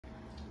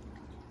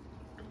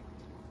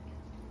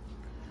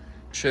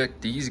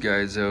Check these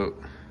guys out.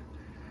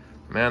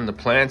 Man, the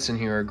plants in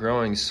here are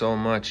growing so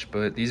much,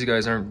 but these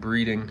guys aren't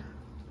breeding.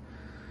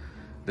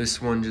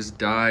 This one just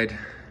died.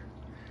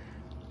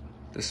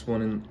 This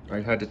one, I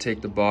had to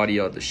take the body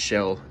out, the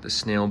shell, the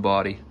snail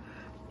body,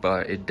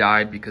 but it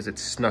died because it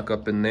snuck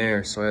up in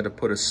there, so I had to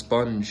put a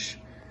sponge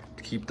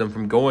to keep them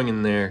from going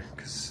in there,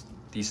 because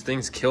these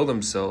things kill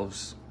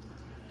themselves.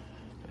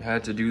 I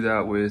had to do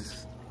that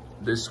with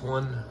this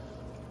one.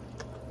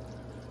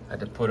 I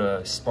had to put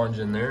a sponge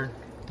in there,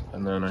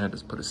 and then I had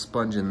to put a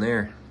sponge in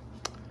there.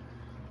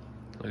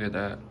 Look at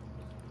that.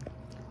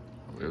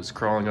 It was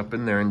crawling up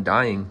in there and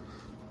dying.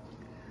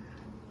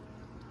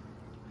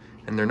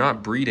 And they're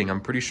not breeding. I'm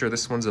pretty sure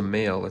this one's a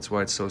male, that's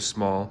why it's so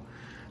small.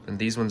 And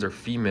these ones are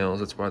females,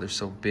 that's why they're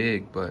so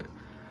big, but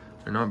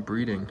they're not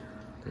breeding.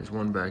 There's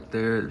one back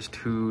there, there's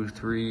 2,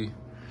 3,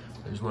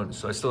 there's one.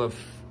 So I still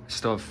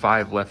have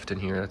 5 left in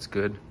here, that's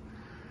good.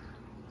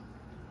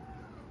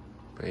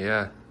 But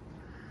yeah,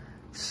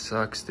 it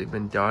sucks, they've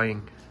been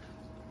dying.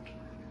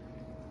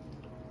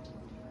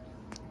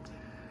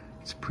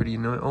 It's pretty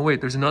annoying. Oh wait,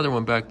 there's another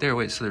one back there.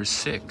 Wait, so there's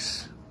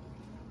 6.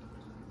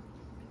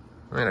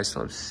 Wait, I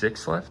still have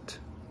 6 left?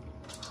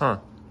 Huh.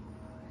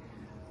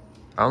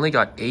 I only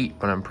got 8,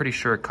 but I'm pretty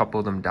sure a couple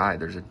of them died.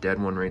 There's a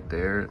dead one right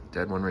there,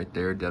 dead one right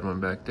there, dead one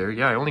back there.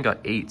 Yeah, I only got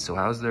 8, so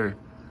how's there...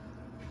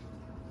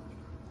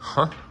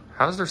 Huh?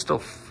 How's there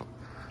still...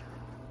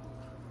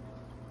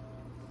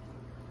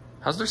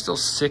 How's there still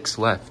 6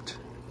 left?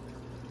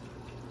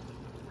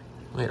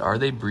 Wait, are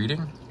they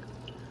breeding?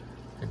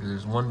 Because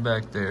there's one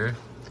back there.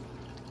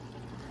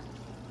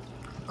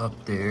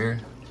 Up there.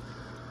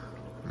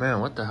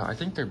 Man, what the hell? I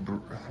think they're...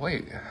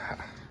 Wait.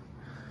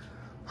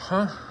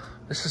 Huh?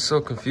 This is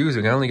so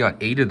confusing. I only got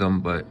 8 of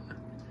them, but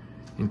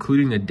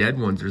including the dead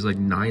ones, there's like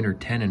 9 or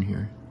 10 in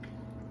here.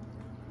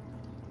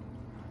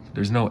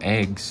 There's no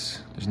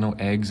eggs. There's no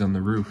eggs on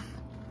the roof.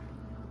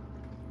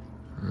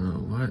 Oh,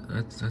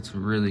 what? That's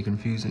really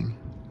confusing.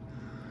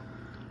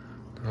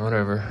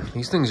 Whatever.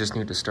 These things just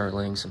need to start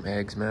laying some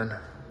eggs, man.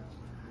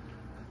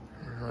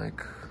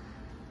 Like...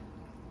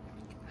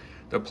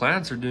 The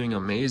plants are doing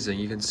amazing.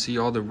 You can see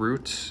all the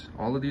roots.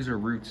 All of these are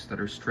roots that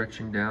are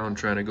stretching down,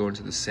 trying to go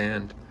into the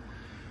sand,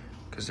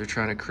 because they're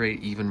trying to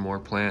create even more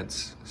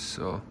plants.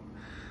 So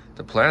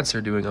the plants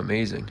are doing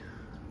amazing,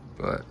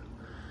 but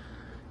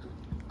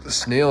the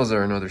snails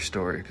are another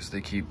story because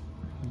they keep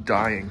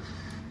dying.